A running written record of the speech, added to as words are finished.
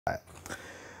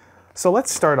So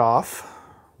let's start off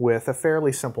with a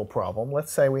fairly simple problem.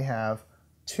 Let's say we have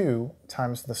 2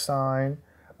 times the sine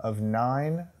of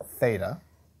 9 theta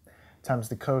times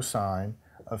the cosine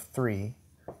of 3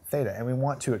 theta. And we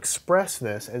want to express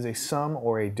this as a sum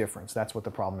or a difference. That's what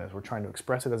the problem is. We're trying to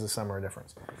express it as a sum or a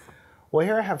difference. Well,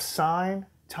 here I have sine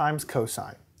times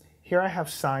cosine. Here I have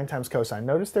sine times cosine.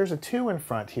 Notice there's a 2 in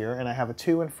front here, and I have a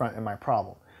 2 in front in my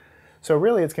problem. So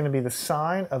really it's going to be the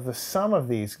sine of the sum of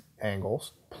these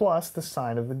angles plus the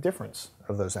sine of the difference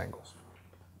of those angles.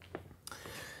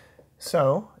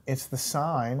 So it's the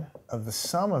sine of the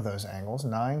sum of those angles,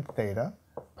 9 theta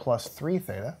plus 3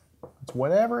 theta. It's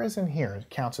whatever is in here, it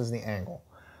counts as the angle,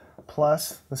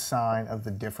 plus the sine of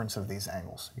the difference of these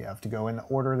angles. You have to go in the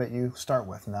order that you start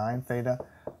with, 9 theta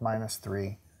minus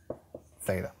 3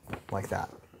 theta, like that.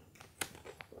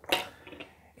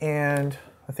 And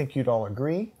I think you'd all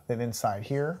agree that inside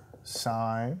here,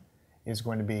 sine is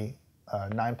going to be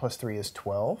 9 plus 3 is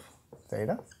 12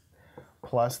 theta,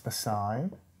 plus the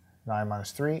sine, 9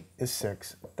 minus 3 is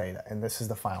 6 theta. And this is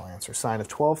the final answer, sine of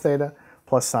 12 theta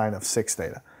plus sine of 6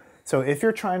 theta. So if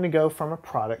you're trying to go from a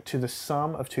product to the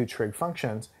sum of 2 trig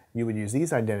functions, you would use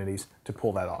these identities to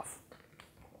pull that off.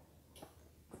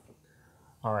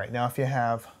 All right, now if you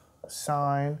have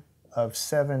sine of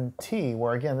 7t,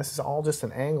 where again, this is all just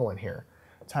an angle in here,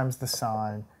 times the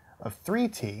sine of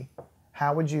 3t,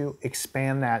 how would you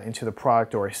expand that into the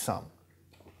product or a sum?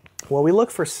 Well, we look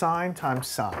for sine times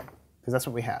sine, because that's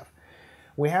what we have.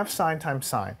 We have sine times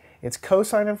sine. It's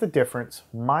cosine of the difference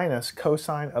minus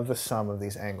cosine of the sum of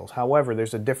these angles. However,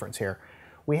 there's a difference here.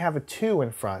 We have a 2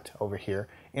 in front over here.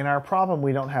 In our problem,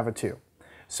 we don't have a 2.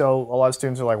 So a lot of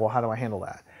students are like, well, how do I handle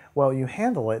that? Well, you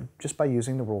handle it just by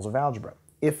using the rules of algebra.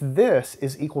 If this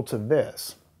is equal to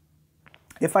this,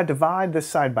 if I divide this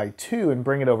side by 2 and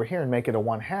bring it over here and make it a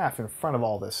 1/2 in front of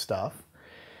all this stuff,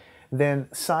 then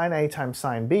sine A times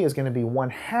sine B is going to be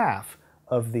 1/2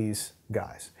 of these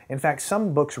guys. In fact,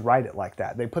 some books write it like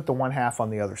that. They put the 1/2 on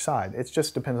the other side. It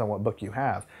just depends on what book you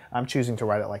have. I'm choosing to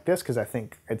write it like this because I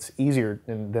think it's easier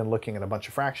than looking at a bunch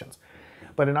of fractions.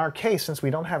 But in our case, since we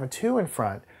don't have a 2 in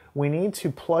front, we need to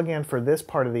plug in for this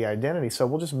part of the identity, so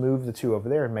we'll just move the 2 over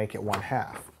there and make it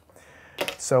 1/2.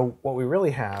 So what we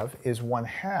really have is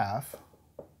 1/2,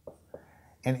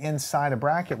 and inside a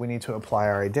bracket we need to apply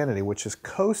our identity, which is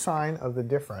cosine of the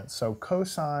difference. So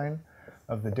cosine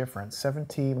of the difference,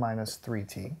 7t minus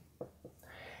 3t.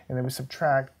 And then we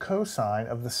subtract cosine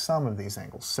of the sum of these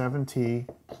angles, 7t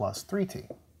plus 3t,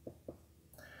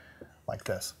 like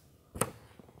this.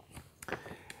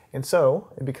 And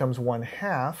so it becomes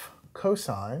 1/2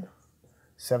 cosine,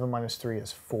 7 minus 3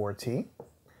 is 4t.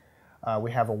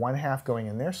 We have a 1/2 going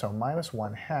in there, so minus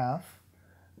 1/2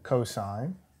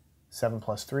 cosine, 7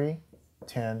 plus 3,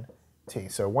 10t.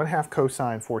 So 1/2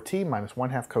 cosine 4t minus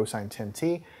 1/2 cosine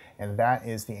 10t, and that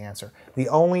is the answer. The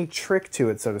only trick to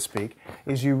it, so to speak,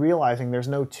 is you realizing there's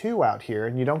no 2 out here,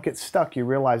 and you don't get stuck. You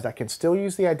realize I can still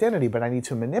use the identity, but I need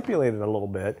to manipulate it a little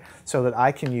bit so that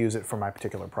I can use it for my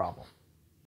particular problem.